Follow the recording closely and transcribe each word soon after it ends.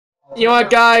You know what,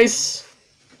 guys?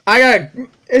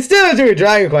 Instead of doing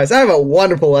Dragon Quest, I have a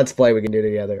wonderful Let's Play we can do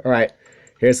together. Alright,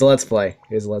 here's the Let's Play.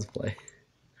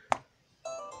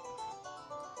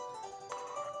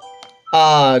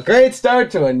 Great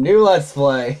start to a new Let's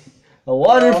Play. A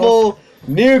wonderful,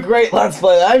 new great Let's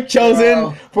Play that I've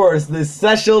chosen for this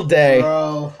special day.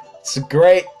 It's a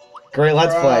great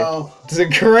Let's Play. It's a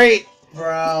great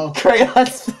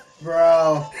Let's Play.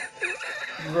 Bro.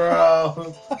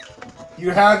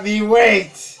 You have me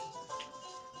wait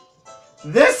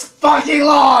this fucking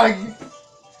long!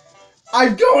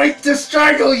 I'm going to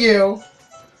strangle you!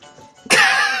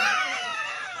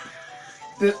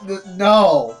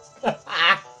 No.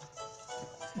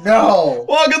 No.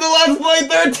 Welcome to Let's Play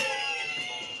 13!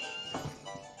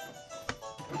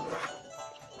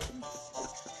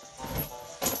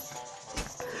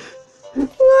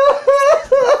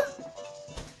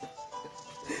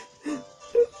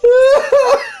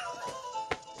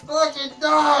 Fucking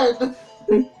done!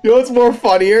 You know what's more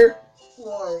funnier?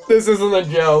 What? This isn't a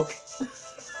joke.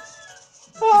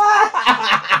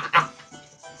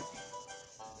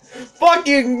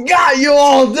 Fucking got you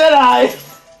all, did I?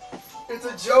 It's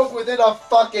a joke within a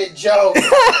fucking joke.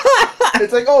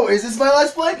 It's like, oh, is this my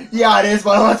Let's Play? Yeah, it is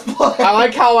my Let's Play. I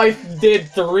like how I did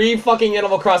 3 fucking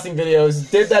Animal Crossing videos,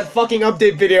 did that fucking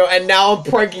update video, and now I'm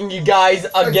pranking you guys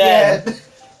again.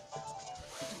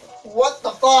 What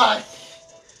the fuck?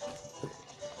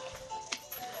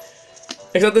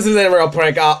 Except this isn't a real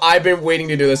prank. I've been waiting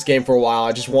to do this game for a while.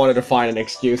 I just wanted to find an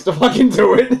excuse to fucking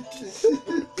do it. And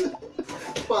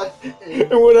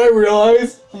when I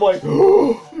realized, I'm like,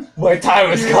 oh, my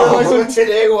time has come. Realized what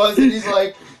today was, and he's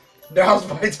like, now's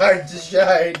my time to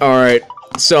shine. Alright,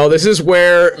 so this is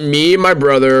where me and my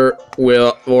brother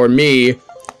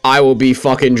I will be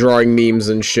fucking drawing memes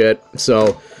and shit.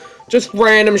 So, just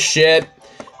random shit.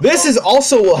 This is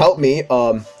also will help me.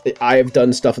 I have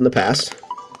done stuff in the past.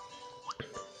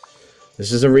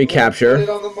 This is a recapture. Put it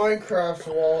on the Minecraft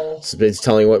wall. It's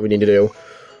telling you what we need to do.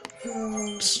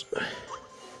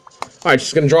 Alright,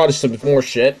 just gonna draw just some more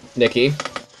shit. Nikki.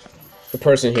 The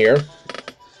person here.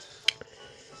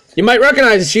 You might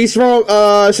recognize she's from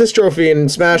Assist Trophy in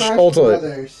Smash Ultimate.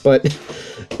 Brothers. But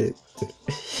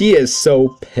he is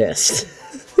so pissed.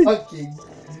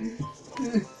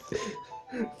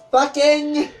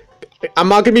 Fucking. I'm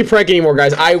not gonna be pranking anymore,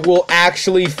 guys. I will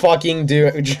actually fucking do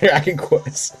Dragon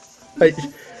Quest. Like,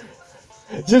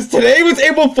 just today was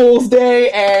April Fool's Day,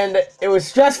 and it was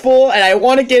stressful, and I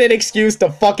want to get an excuse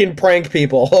to fucking prank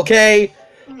people, okay?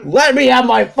 Let me have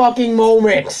my fucking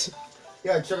moment!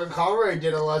 Yeah, Chuck and Conroy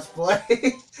did a Let's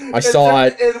Play. I saw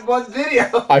it. In one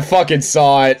video. I fucking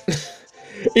saw it.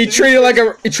 He treated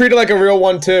it like a real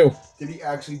one, too. Did he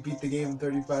actually beat the game in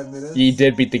 35 minutes? He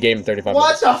did beat the game in 35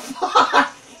 minutes. What the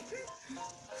fuck?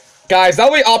 Guys,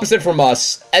 that'll be opposite from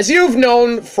us. As you've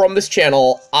known from this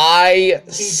channel, I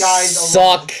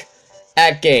suck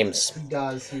at games. He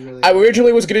does, he really I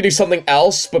originally was gonna do something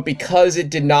else, but because it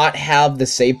did not have the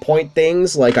save point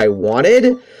things like I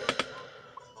wanted,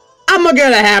 I'm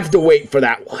gonna have to wait for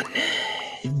that one.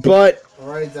 But...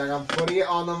 Alright, Zach, I'm putting it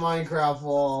on the Minecraft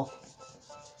wall.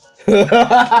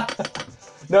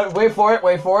 No, wait for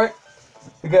it.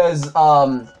 Because,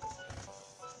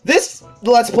 this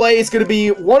Let's Play is going to be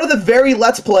one of the very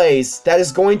Let's Plays that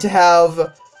is going to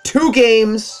have 2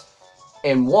 games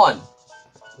in one.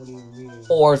 What do you mean?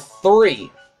 Or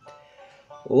 3.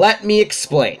 Let me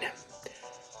explain.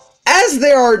 As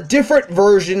there are different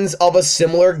versions of a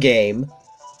similar game,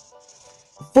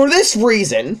 for this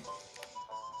reason,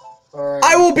 Alright.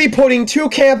 I will be putting 2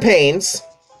 campaigns,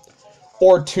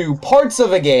 or 2 parts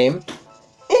of a game,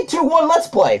 into one Let's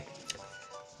Play.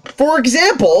 For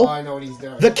example, I know what he's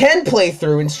doing. the Ken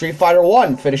playthrough in Street Fighter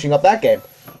 1, finishing up that game.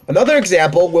 Another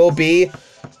example will be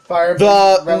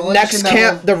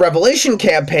the Revelation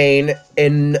campaign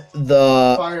in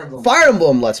the Fire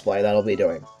Emblem Let's Play that I'll be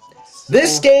doing.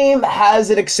 This game has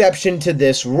an exception to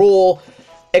this rule,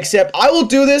 except I will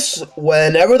do this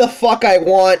whenever the fuck I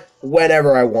want,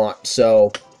 whenever I want,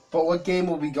 so... But what game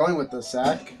will be going with this,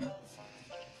 Zach?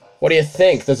 What do you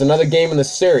think? There's another game in the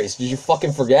series. Did you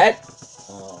fucking forget?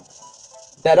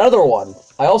 That other one.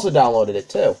 I also downloaded it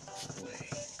too.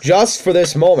 Just for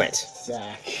this moment.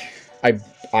 Zach.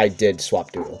 I did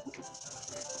Swapdoodle.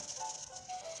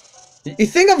 You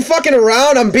think I'm fucking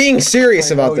around? I'm being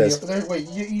serious about this. Wait,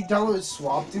 you downloaded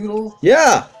Swapdoodle?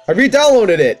 Yeah, I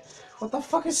re-downloaded it. What the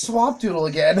fuck is Swapdoodle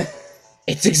again?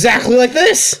 It's exactly like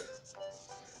this.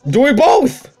 I'm doing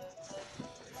both.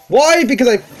 Why? Because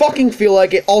I fucking feel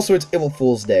like it. Also, it's April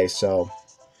Fool's Day, so...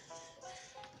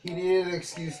 He needed an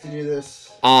excuse to do this.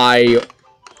 I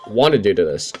want to do to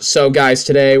this. So, guys,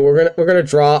 today we're gonna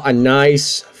draw a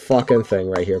nice fucking thing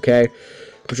right here, okay?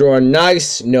 Draw a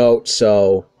nice note.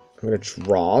 So I'm gonna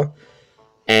draw,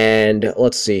 and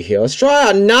let's see here. Let's draw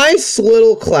a nice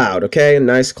little cloud, okay? A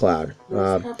nice cloud.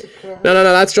 No,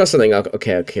 that's just something.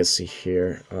 Okay. Let's see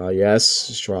here. Yes.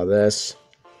 Let's draw this.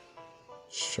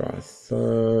 Let's draw a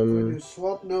thumb.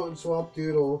 Swapnote and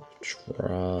Swapdoodle.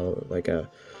 Draw like a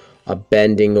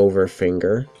bending over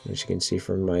finger, as you can see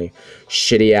from my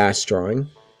shitty ass drawing.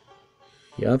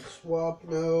 Yep.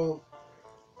 Swapnote.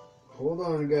 Hold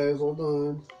on, guys. Hold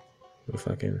on. If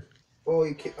I can. Oh,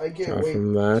 I can't wait.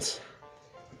 From that.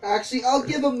 Actually, I'll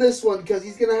give him this one because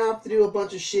he's gonna have to do a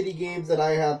bunch of shitty games that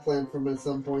I have planned for him at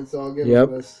some point. So I'll give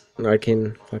him this. I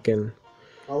can fucking.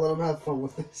 I'll let him have fun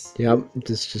with this. Yep.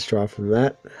 Just draw from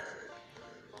that.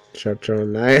 Draw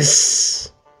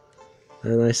nice. A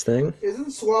nice thing. Isn't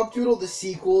Swapdoodle the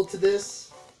sequel to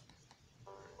this?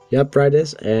 Yep, right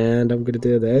is. And I'm gonna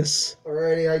do this.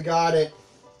 Alrighty, I got it.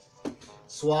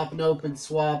 Swapnote and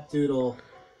Swapdoodle.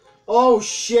 Oh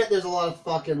shit, there's a lot of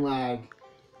fucking lag.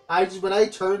 When I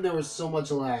turned, there was so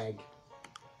much lag.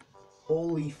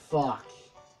 Holy fuck.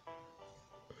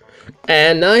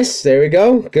 And nice, there we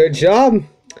go. Good job.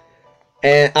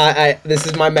 And this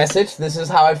is my message. This is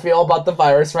how I feel about the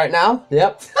virus right now.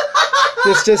 Yep.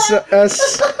 just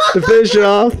us to finish it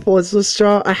off. Let's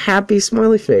draw a happy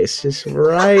smiley face. Just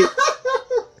right.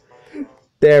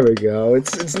 There we go.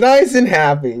 It's nice and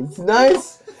happy. It's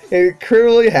nice and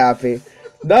criminally happy.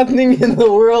 Nothing in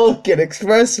the world can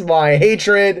express my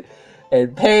hatred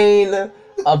and pain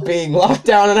of being locked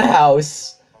down in a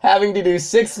house, having to do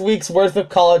 6 weeks worth of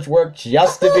college work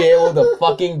just to be able to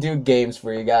fucking do games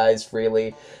for you guys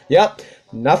freely. Yep,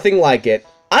 nothing like it.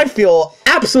 I feel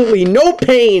absolutely no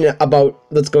pain about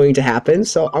what's going to happen,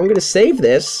 so I'm gonna save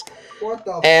this. What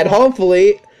the and fuck?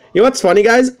 Hopefully, you know what's funny,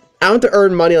 guys? I want to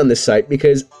earn money on this site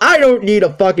because I don't need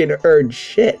to fucking earn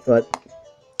shit, but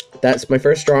that's my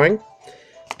first drawing.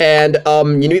 And,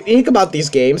 unique about these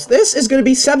games, this is gonna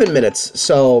be 7 minutes,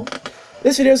 so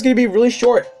this video is gonna be really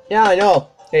short. Yeah, I know.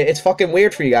 It's fucking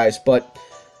weird for you guys, but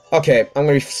okay, I'm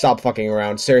gonna stop fucking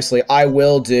around. Seriously, I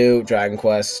will do Dragon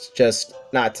Quest, just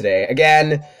not today.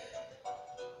 Again,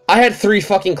 I had 3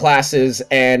 fucking classes,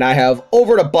 and I have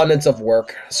over an abundance of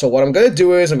work. So what I'm gonna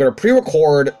do is I'm gonna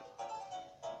pre-record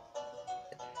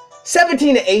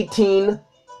 17 to 18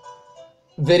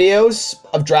 videos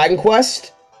of Dragon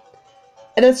Quest,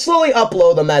 and then slowly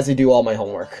upload them as I do all my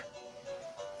homework.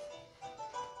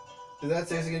 Is that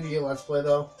seriously gonna be a Let's Play,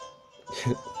 though?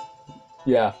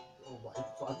 Yeah. Oh my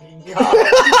fucking god.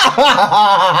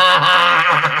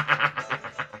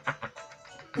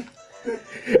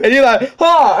 And you're like,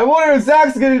 I wonder if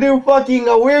Zach's gonna do fucking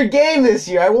a weird game this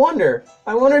year. I wonder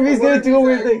if he's gonna do a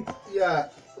weird thing. Yeah.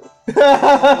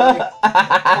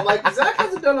 I'm like, Zach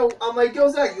hasn't done I'm like, yo,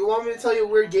 Zach, you want me to tell you a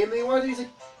weird game that you want to do? He's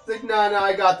like, no,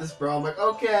 I got this, bro. I'm like,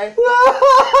 okay. Lo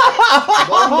and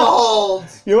behold.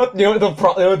 You know what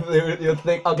the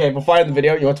thing? Okay, before I end the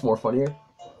video, you know what's more funnier?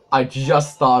 I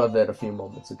just thought of it a few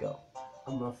moments ago.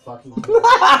 I'm gonna fucking kill you.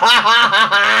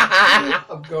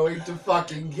 I'm going to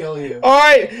fucking kill you.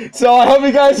 Alright, so I hope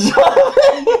you guys enjoy.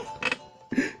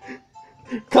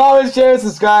 Comment, share,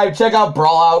 subscribe. Check out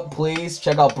Brawlout, please.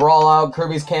 Check out Brawlout,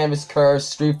 Kirby's Canvas Curse,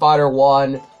 Street Fighter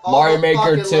 1, Mario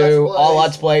Maker 2, all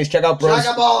Let's Plays. Check out Bros.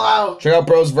 Check them all out. Check out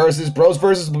Bros Versus. Bros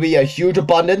Versus will be a huge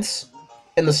abundance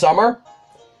in the summer,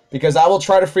 because I will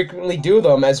try to frequently do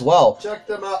them as well. Check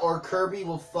them out, or Kirby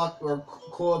will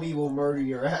Kobe will murder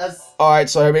your ass. Alright,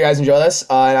 so I hope you guys enjoy this,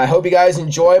 and I hope you guys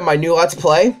enjoy my new Let's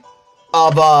Play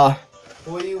of,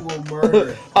 Kobe will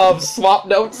murder. of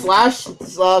Swapnote /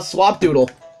 Swapdoodle.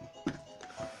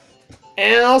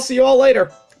 And I'll see you all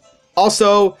later.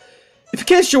 Also, if in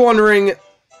case you're wondering,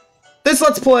 this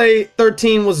Let's Play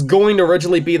 13 was going to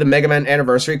originally be the Mega Man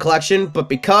Anniversary Collection, but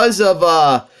because of,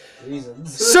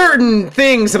 reasons. certain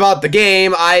things about the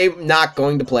game, I'm not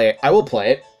going to play it. I will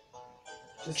play it.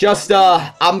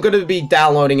 I'm gonna be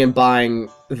downloading and buying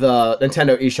the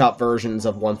Nintendo eShop versions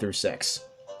of 1 through 6.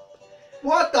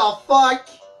 What the fuck?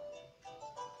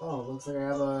 Oh, looks like I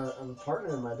have a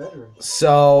partner in my bedroom.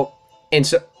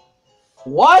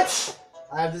 What?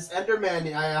 I have this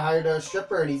Enderman. I hired a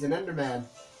stripper and he's an Enderman.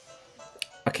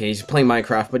 Okay, he's playing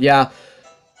Minecraft, but yeah.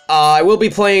 I will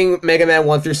be playing Mega Man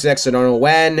 1 through 6. I don't know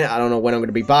when. I don't know when I'm going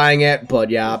to be buying it,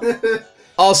 but yeah.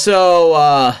 Also,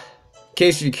 in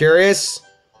case you're curious,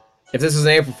 if this is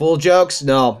an April Fool jokes,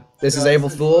 no. This is April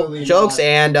Fool jokes, not.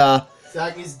 And,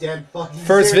 Zach is dead fucking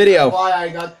first video. That's why I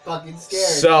got fucking scared.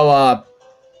 So,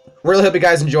 really hope you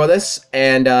guys enjoy this,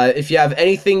 and, if you have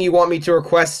anything you want me to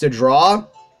request to draw,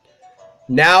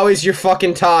 Now is your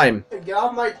fucking time. Get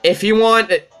off my... If you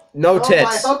want... No tits.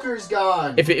 my hooker's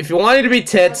gone. If you want it to be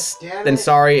tits, damn then it.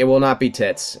 sorry, it will not be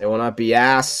tits. It will not be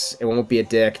ass. It won't be a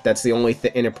dick. That's the only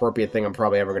inappropriate thing I'm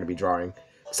probably ever going to be drawing.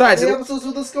 Besides... How many episodes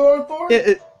with the score for?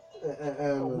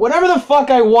 Whatever the fuck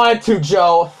I wanted to,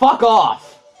 Joe. Fuck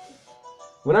off.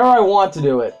 Whenever I want to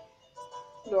do it.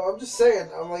 No, I'm just saying.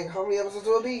 I'm like, how many episodes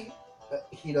will it be?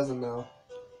 He doesn't know.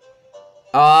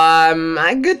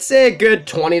 I could say a good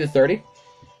 20 to 30.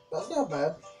 That's not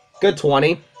bad. Good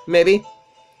 20, maybe.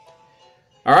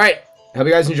 Alright. Hope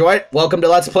you guys enjoy it. Welcome to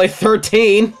Let's Play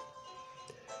 13.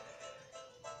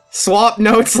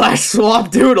 Swapnote /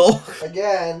 Swapdoodle.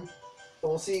 Again.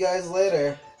 We'll see you guys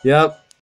later. Yep.